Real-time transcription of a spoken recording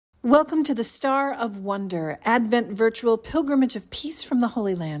Welcome to the Star of Wonder, Advent Virtual Pilgrimage of Peace from the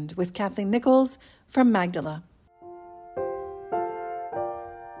Holy Land with Kathleen Nichols from Magdala.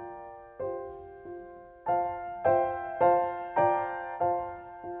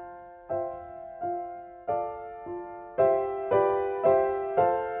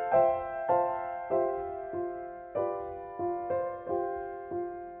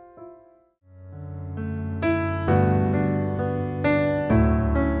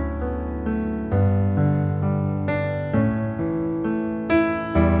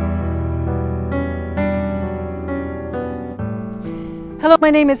 Hello,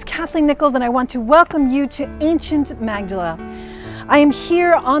 my name is Kathleen Nichols and I want to welcome you to ancient Magdala. I am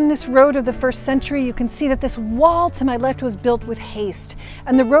here on this road of the first century. You can see that this wall to my left was built with haste,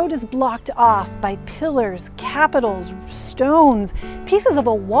 and the road is blocked off by pillars, capitals, stones, pieces of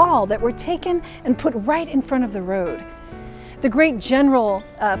a wall that were taken and put right in front of the road. The great general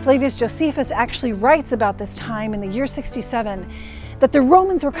Flavius Josephus actually writes about this time in the year 67 that the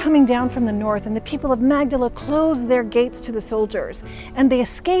Romans were coming down from the north and the people of Magdala closed their gates to the soldiers and they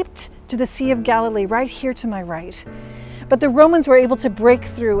escaped to the Sea of Galilee right here to my right. But the Romans were able to break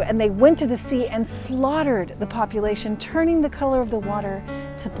through and they went to the sea and slaughtered the population, turning the color of the water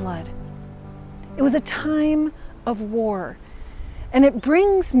to blood. It was a time of war, and it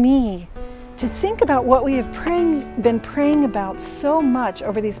brings me to think about what we have been praying about so much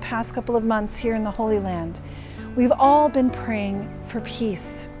over these past couple of months here in the Holy Land. We've all been praying for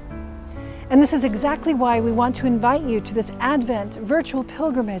peace. And this is exactly why we want to invite you to this Advent virtual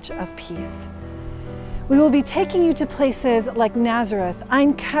pilgrimage of peace. We will be taking you to places like Nazareth,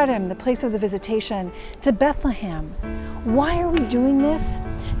 Ein Kerem, the place of the visitation, to Bethlehem. Why are we doing this?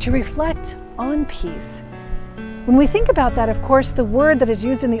 To reflect on peace. When we think about that, of course, the word that is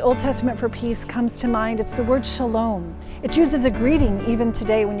used in the Old Testament for peace comes to mind. It's the word shalom. It's used as a greeting even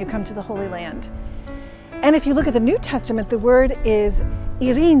today when you come to the Holy Land. And if you look at the New Testament, the word is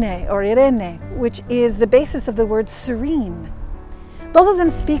irene or irene, which is the basis of the word serene. Both of them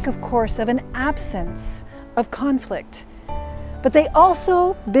speak, of course, of an absence of conflict, but they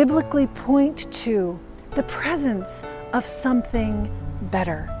also biblically point to the presence of something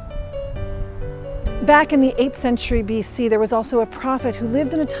better. Back in the 8th century BC, there was also a prophet who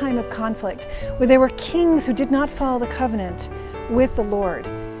lived in a time of conflict where there were kings who did not follow the covenant with the Lord.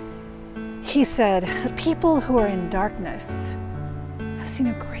 He said, "People who are in darkness have seen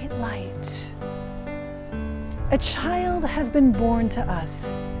a great light. A child has been born to us,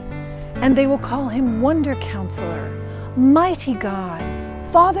 and they will call him Wonder Counselor, Mighty God,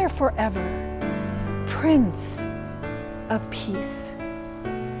 Father forever, Prince of Peace."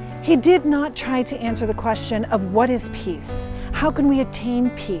 He did not try to answer the question of what is peace? How can we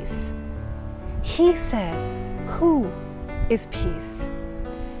attain peace? He said, who is peace?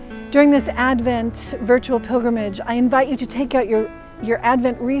 During this Advent virtual pilgrimage, I invite you to take out your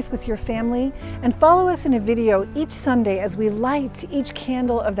Advent wreath with your family and follow us in a video each Sunday as we light each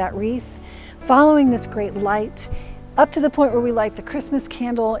candle of that wreath, following this great light up to the point where we light the Christmas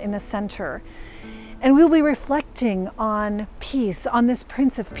candle in the center. And we'll be reflecting on peace, on this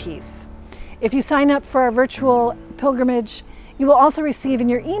Prince of Peace. If you sign up for our virtual pilgrimage, you will also receive in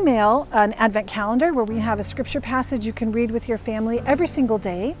your email an Advent calendar where we have a scripture passage you can read with your family every single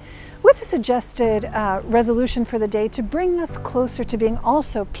day with a suggested resolution for the day to bring us closer to being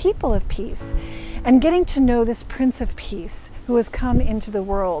also people of peace and getting to know this Prince of Peace who has come into the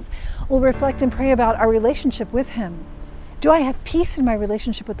world. We'll reflect and pray about our relationship with him. Do I have peace in my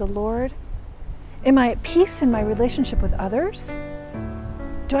relationship with the Lord? Am I at peace in my relationship with others?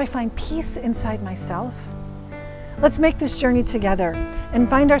 Do I find peace inside myself? Let's make this journey together and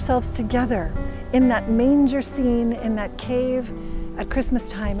find ourselves together in that manger scene, in that cave at Christmas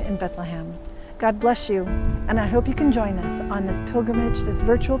time in Bethlehem. God bless you, and I hope you can join us on this pilgrimage, this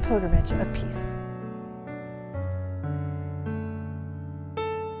virtual pilgrimage of peace.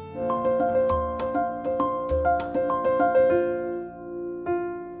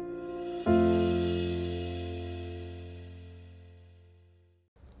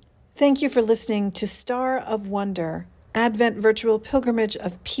 Thank you for listening to Star of Wonder, Advent Virtual Pilgrimage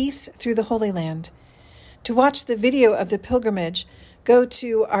of Peace through the Holy Land. To watch the video of the pilgrimage, go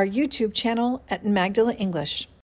to our YouTube channel at Magdala English.